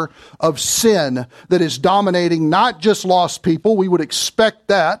power of sin that is dominating not just lost people. We would expect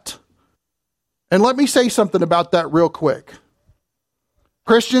that. And let me say something about that real quick.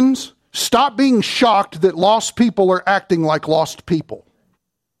 Christians, stop being shocked that lost people are acting like lost people.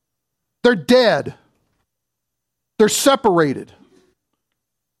 They're dead. They're separated.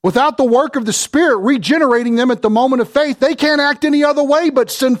 Without the work of the Spirit regenerating them at the moment of faith, they can't act any other way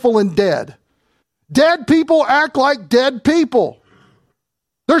but sinful and dead. Dead people act like dead people.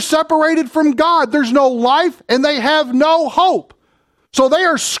 They're separated from God. There's no life and they have no hope. So they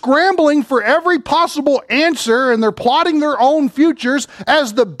are scrambling for every possible answer and they're plotting their own futures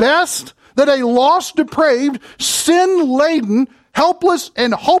as the best that a lost, depraved, sin-laden, helpless,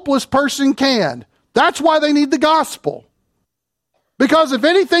 and hopeless person can. That's why they need the gospel. Because if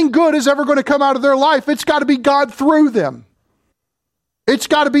anything good is ever going to come out of their life, it's got to be God through them. It's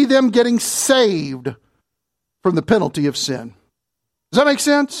got to be them getting saved from the penalty of sin. Does that make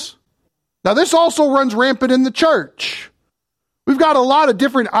sense? Now, this also runs rampant in the church. We've got a lot of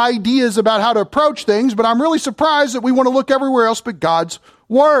different ideas about how to approach things, but I'm really surprised that we want to look everywhere else but God's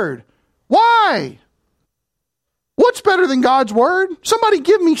Word. Why? What's better than God's Word? Somebody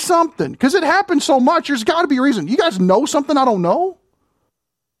give me something, because it happens so much. There's got to be a reason. You guys know something I don't know?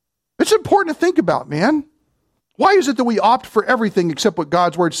 It's important to think about, man. Why is it that we opt for everything except what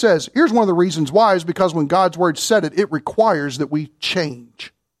God's Word says? Here's one of the reasons why is because when God's Word said it, it requires that we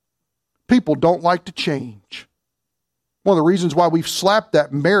change. People don't like to change. One of the reasons why we've slapped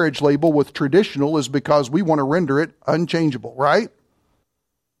that marriage label with traditional is because we want to render it unchangeable, right?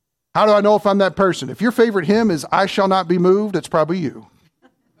 How do I know if I'm that person? If your favorite hymn is I Shall Not Be Moved, it's probably you.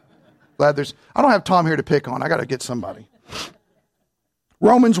 I don't have Tom here to pick on. I got to get somebody.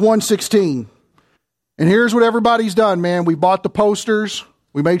 Romans 1:16. And here's what everybody's done, man. We bought the posters.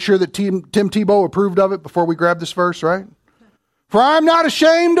 We made sure that Tim Tebow approved of it before we grabbed this verse, right? For I'm not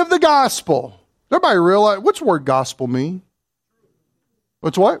ashamed of the gospel. Everybody realize, what's the word gospel mean?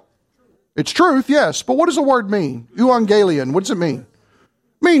 What's what? It's truth, yes. But what does the word mean? Evangelion, what does it mean?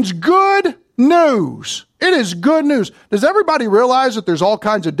 It means good news. It is good news. Does everybody realize that there's all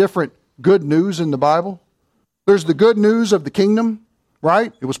kinds of different good news in the Bible? There's the good news of the kingdom,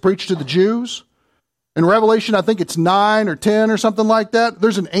 right? It was preached to the Jews. In Revelation, I think it's 9 or 10 or something like that.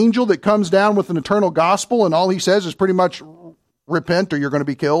 There's an angel that comes down with an eternal gospel, and all he says is pretty much, repent or you're going to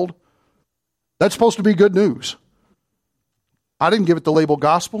be killed. That's supposed to be good news. I didn't give it the label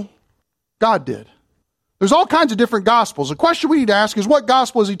gospel. God did. There's all kinds of different gospels. The question we need to ask is, what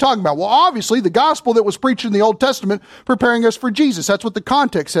gospel is he talking about? Well, obviously, the gospel that was preached in the Old Testament, preparing us for Jesus. That's what the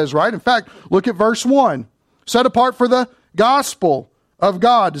context says, right? In fact, look at verse 1. Set apart for the gospel of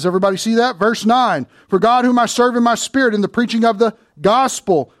God. Does everybody see that? Verse 9. For God whom I serve in my spirit in the preaching of the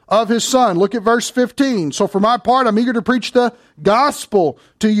gospel of his Son. Look at verse 15. So for my part, I'm eager to preach the gospel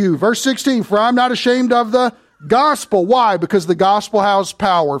to you. Verse 16. For I'm not ashamed of the gospel. Why? Because the gospel has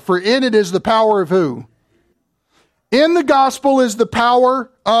power. For in it is the power of who? In the gospel is the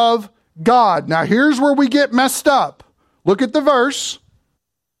power of God. Now here's where we get messed up. Look at the verse.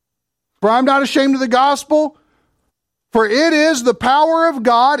 For I'm not ashamed of the gospel. For it is the power of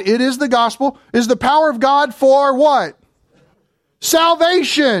God. It is the gospel. Is the power of God for what?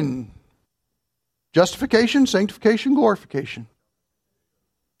 Salvation. Justification, sanctification, glorification.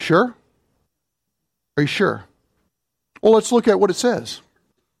 Sure? Are you sure? Well, let's look at what it says.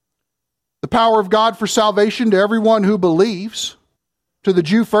 The power of God for salvation to everyone who believes, to the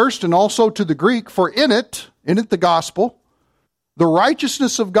Jew first and also to the Greek, for in it the gospel, the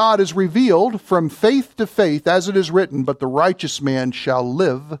righteousness of God is revealed from faith to faith, as it is written, but the righteous man shall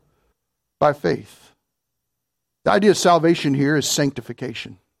live by faith. The idea of salvation here is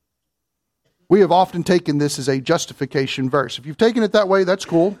sanctification. We have often taken this as a justification verse. If you've taken it that way, that's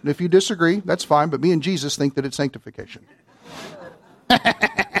cool. And if you disagree, that's fine. But me and Jesus think that it's sanctification.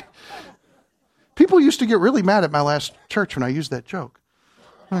 People used to get really mad at my last church when I used that joke.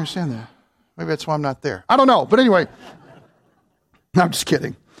 I don't understand that. Maybe that's why I'm not there. I don't know. But anyway, I'm just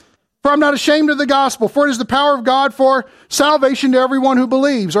kidding. For I'm not ashamed of the gospel, for it is the power of God for salvation to everyone who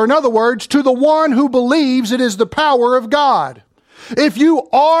believes. Or in other words, to the one who believes, it is the power of God. If you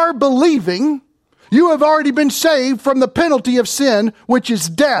are believing, you have already been saved from the penalty of sin, which is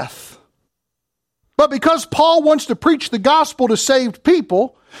death. But because Paul wants to preach the gospel to saved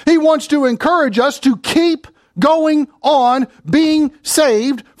people, he wants to encourage us to keep going on being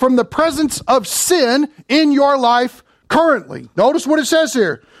saved from the presence of sin in your life currently. Notice what it says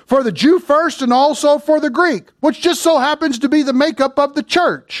here. For the Jew first and also for the Greek, which just so happens to be the makeup of the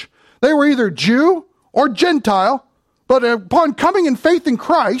church. They were either Jew or Gentile, but upon coming in faith in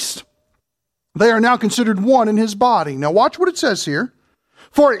Christ, they are now considered one in his body. Now watch what it says here.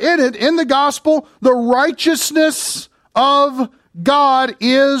 For in it, in the gospel, the righteousness of God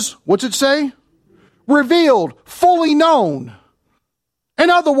is, what's it say? Revealed, fully known. In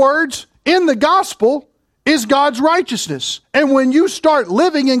other words, in the gospel is God's righteousness. And when you start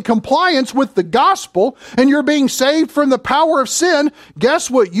living in compliance with the gospel and you're being saved from the power of sin, guess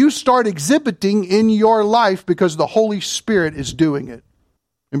what you start exhibiting in your life because the Holy Spirit is doing it?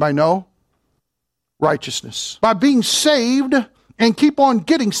 Anybody know? Righteousness. By being saved and keep on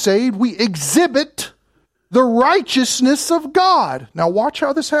getting saved, we exhibit the righteousness of God. Now watch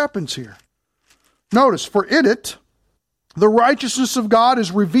how this happens here. Notice, for in it, the righteousness of God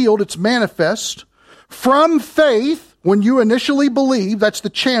is revealed, it's manifest, from faith, when you initially believe, that's the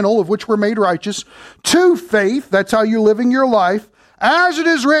channel of which we're made righteous, to faith, that's how you're living your life, as it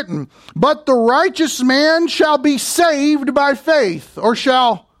is written, but the righteous man shall be saved by faith, or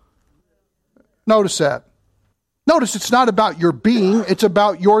shall, notice that. Notice it's not about your being, it's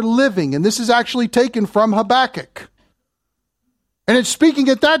about your living. And this is actually taken from Habakkuk. And it's speaking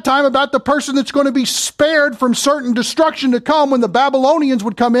at that time about the person that's going to be spared from certain destruction to come when the Babylonians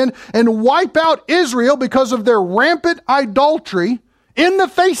would come in and wipe out Israel because of their rampant idolatry in the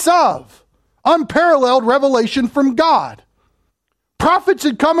face of unparalleled revelation from God. Prophets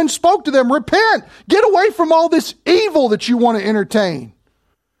had come and spoke to them, repent, get away from all this evil that you want to entertain.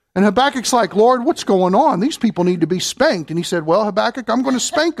 And Habakkuk's like, Lord, what's going on? These people need to be spanked. And he said, well, Habakkuk, I'm going to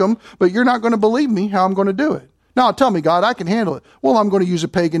spank them, but you're not going to believe me how I'm going to do it. Now, tell me, God, I can handle it. Well, I'm going to use a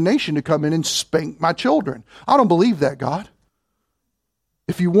pagan nation to come in and spank my children. I don't believe that, God.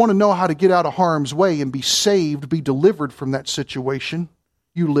 If you want to know how to get out of harm's way and be saved, be delivered from that situation,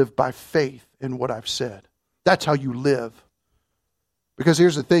 you live by faith in what I've said. That's how you live. Because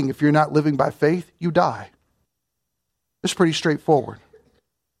here's the thing, if you're not living by faith, you die. It's pretty straightforward.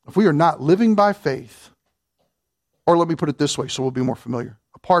 If we are not living by faith, or let me put it this way so we'll be more familiar.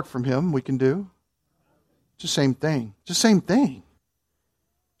 Apart from Him, we can do. It's the same thing. It's the same thing.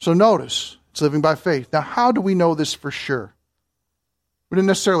 So notice, it's living by faith. Now, how do we know this for sure? We didn't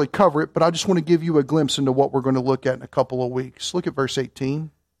necessarily cover it, but I just want to give you a glimpse into what we're going to look at in a couple of weeks. Look at verse 18.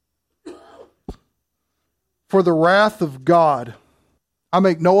 For the wrath of God, I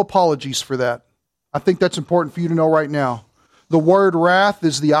make no apologies for that. I think that's important for you to know right now. The word wrath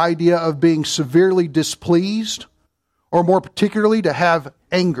is the idea of being severely displeased, or more particularly, to have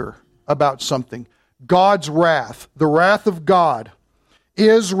anger about something. God's wrath, the wrath of God,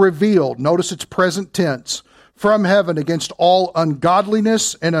 is revealed, notice it's present tense, from heaven against all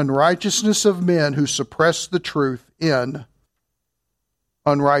ungodliness and unrighteousness of men who suppress the truth in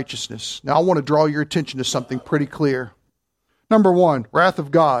unrighteousness. Now I want to draw your attention to something pretty clear. Number one, wrath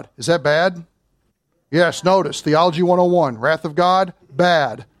of God. Is that bad? Yes, notice, Theology 101, wrath of God,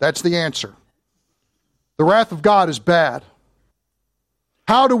 bad. That's the answer. The wrath of God is bad.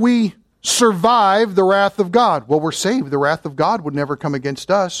 How do we survive the wrath of God? Well, we're saved. The wrath of God would never come against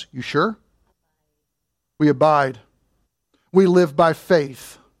us. You sure? We abide. We live by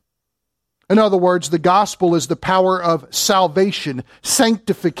faith. In other words, the gospel is the power of salvation,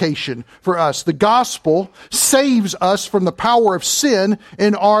 sanctification for us. The gospel saves us from the power of sin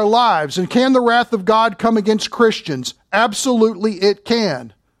in our lives. And can the wrath of God come against Christians? Absolutely it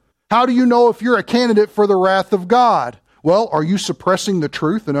can. How do you know if you're a candidate for the wrath of God? Well, are you suppressing the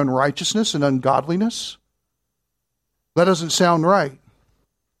truth in unrighteousness and ungodliness? That doesn't sound right.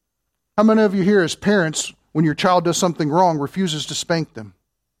 How many of you here as parents, when your child does something wrong, refuses to spank them?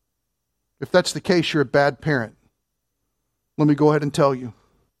 If that's the case, you're a bad parent. Let me go ahead and tell you.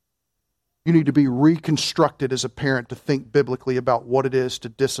 You need to be reconstructed as a parent to think biblically about what it is to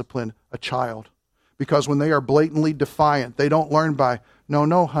discipline a child. Because when they are blatantly defiant, they don't learn by,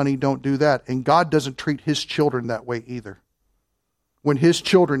 no, honey, don't do that. And God doesn't treat His children that way either. When His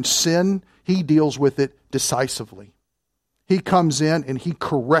children sin, He deals with it decisively. He comes in and He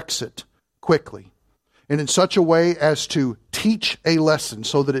corrects it quickly. And in such a way as to teach a lesson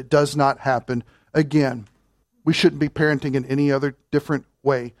so that it does not happen again. We shouldn't be parenting in any other different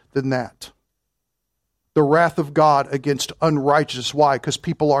way than that. The wrath of God against unrighteousness. Why? Because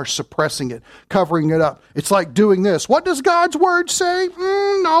people are suppressing it, covering it up. It's like doing this. What does God's word say?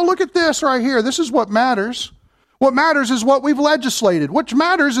 No, look at this right here. This is what matters. What matters is what we've legislated. What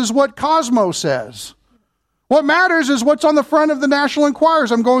matters is what Cosmo says. What matters is what's on the front of the National Enquirer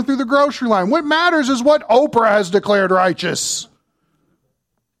as I'm going through the grocery line. What matters is what Oprah has declared righteous.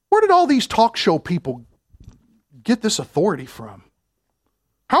 Where did all these talk show people get this authority from?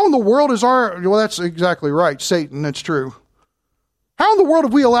 How in the world is well, that's exactly right, Satan, that's true. How in the world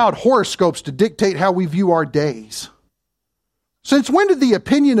have we allowed horoscopes to dictate how we view our days? Since when did the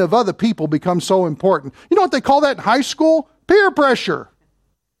opinion of other people become so important? You know what they call that in high school? Peer pressure.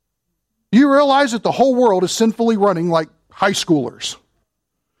 You realize that the whole world is sinfully running like high schoolers.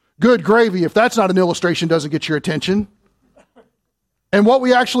 Good gravy, if that's not an illustration, doesn't get your attention. And what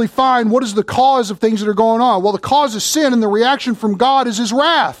we actually find, what is the cause of things that are going on? Well, the cause is sin, and the reaction from God is His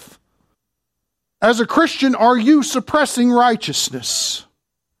wrath. As a Christian, are you suppressing righteousness?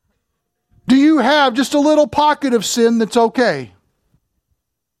 Do you have just a little pocket of sin that's okay?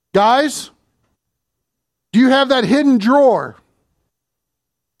 Guys, do you have that hidden drawer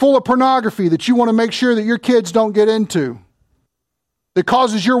full of pornography that you want to make sure that your kids don't get into, that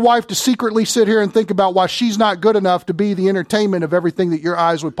causes your wife to secretly sit here and think about why she's not good enough to be the entertainment of everything that your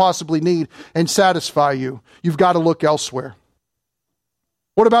eyes would possibly need and satisfy you? You've got to look elsewhere.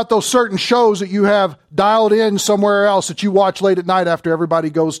 What about those certain shows that you have dialed in somewhere else that you watch late at night after everybody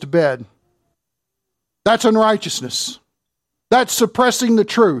goes to bed? That's unrighteousness. That's suppressing the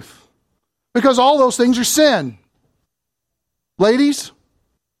truth. Because all those things are sin. Ladies,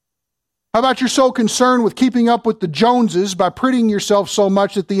 how about you're so concerned with keeping up with the Joneses by prettying yourself so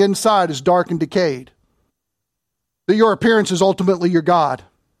much that the inside is dark and decayed? That your appearance is ultimately your God.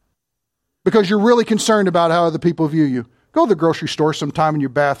 Because you're really concerned about how other people view you. Go to the grocery store sometime in your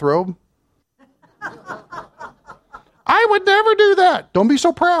bathrobe. I would never do that. Don't be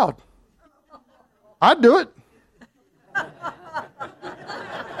so proud. I'd do it.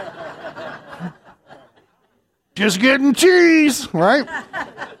 Just getting cheese, right?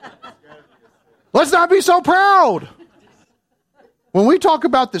 Let's not be so proud. When we talk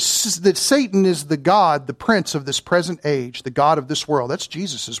about this, that Satan is the God, the prince of this present age, the God of this world, that's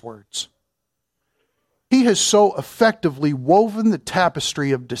Jesus' words. He has so effectively woven the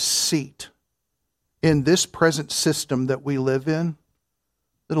tapestry of deceit in this present system that we live in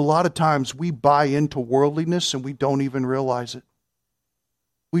that a lot of times we buy into worldliness and we don't even realize it.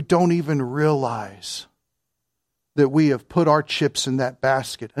 We don't even realize that we have put our chips in that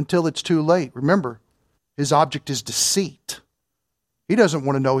basket until it's too late. Remember, his object is deceit. He doesn't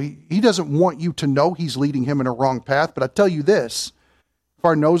want to know. He doesn't want you to know he's leading him in a wrong path. But I tell you this, if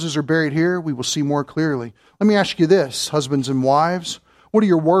our noses are buried here, we will see more clearly. Let me ask you this, husbands and wives. What do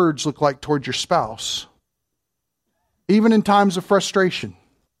your words look like towards your spouse? Even in times of frustration.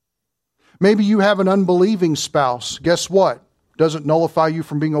 Maybe you have an unbelieving spouse. Guess what? Doesn't nullify you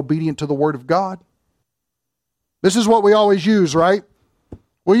from being obedient to the Word of God. This is what we always use, right?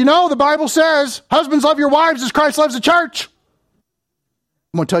 Well, you know, the Bible says, husbands, love your wives as Christ loves the church.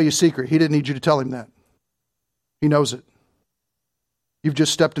 I'm going to tell you a secret. He didn't need you to tell him that. He knows it. You've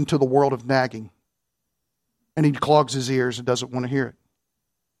just stepped into the world of nagging. And he clogs his ears and doesn't want to hear it.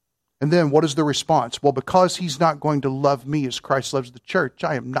 And then what is the response? Well, because he's not going to love me as Christ loves the church,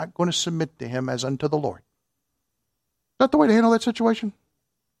 I am not going to submit to him as unto the Lord. Is that the way to handle that situation?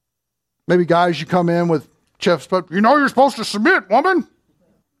 Maybe guys, you come in with chest, but you know you're supposed to submit, woman.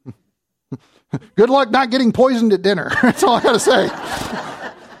 Good luck not getting poisoned at dinner. That's all I got to say.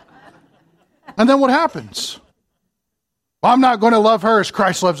 And then what happens? Well, I'm not going to love her as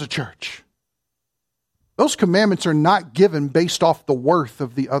Christ loves the church. Those commandments are not given based off the worth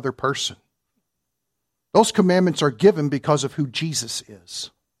of the other person. Those commandments are given because of who Jesus is.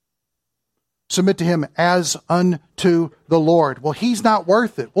 Submit to him as unto the Lord. Well, he's not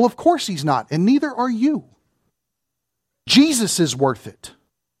worth it. Well, of course he's not, and neither are you. Jesus is worth it.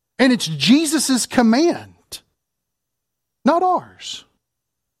 And it's Jesus' command, not ours.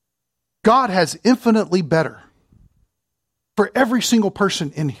 God has infinitely better for every single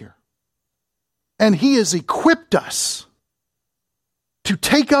person in here. And he has equipped us to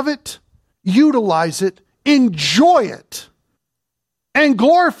take of it, utilize it, enjoy it, and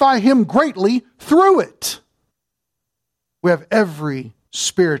glorify him greatly through it. We have every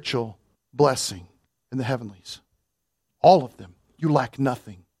spiritual blessing in the heavenlies. All of them. You lack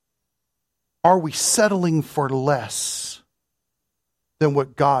nothing. Are we settling for less than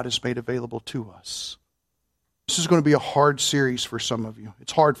what God has made available to us? This is going to be a hard series for some of you.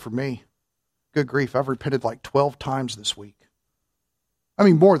 It's hard for me. Good grief, I've repented like 12 times this week. I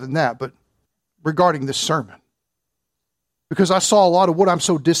mean, more than that, but regarding this sermon. Because I saw a lot of what I'm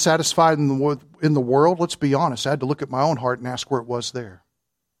so dissatisfied in the world. Let's be honest, I had to look at my own heart and ask where it was there.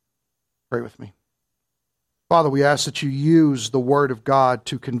 Pray with me. Father, we ask that you use the Word of God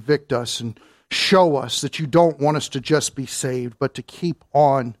to convict us and show us that you don't want us to just be saved, but to keep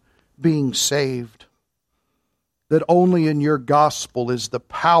on being saved. That only in your gospel is the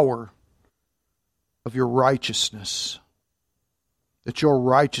power of your righteousness. That your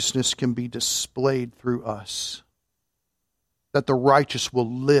righteousness can be displayed through us. That the righteous will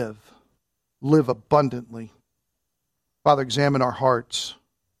live abundantly. Father, examine our hearts.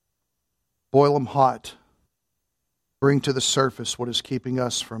 Boil them hot. Bring to the surface what is keeping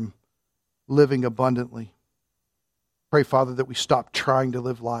us from living abundantly. Pray, Father, that we stop trying to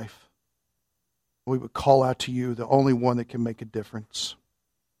live life. We would call out to you, the only one that can make a difference.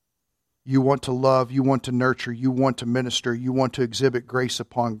 You want to love, you want to nurture, you want to minister, you want to exhibit grace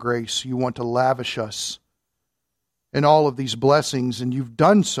upon grace. You want to lavish us in all of these blessings, and you've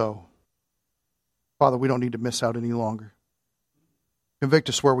done so. Father, we don't need to miss out any longer. Convict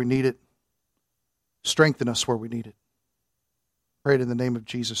us where we need it. Strengthen us where we need it. Pray it in the name of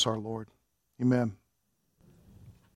Jesus our Lord. Amen.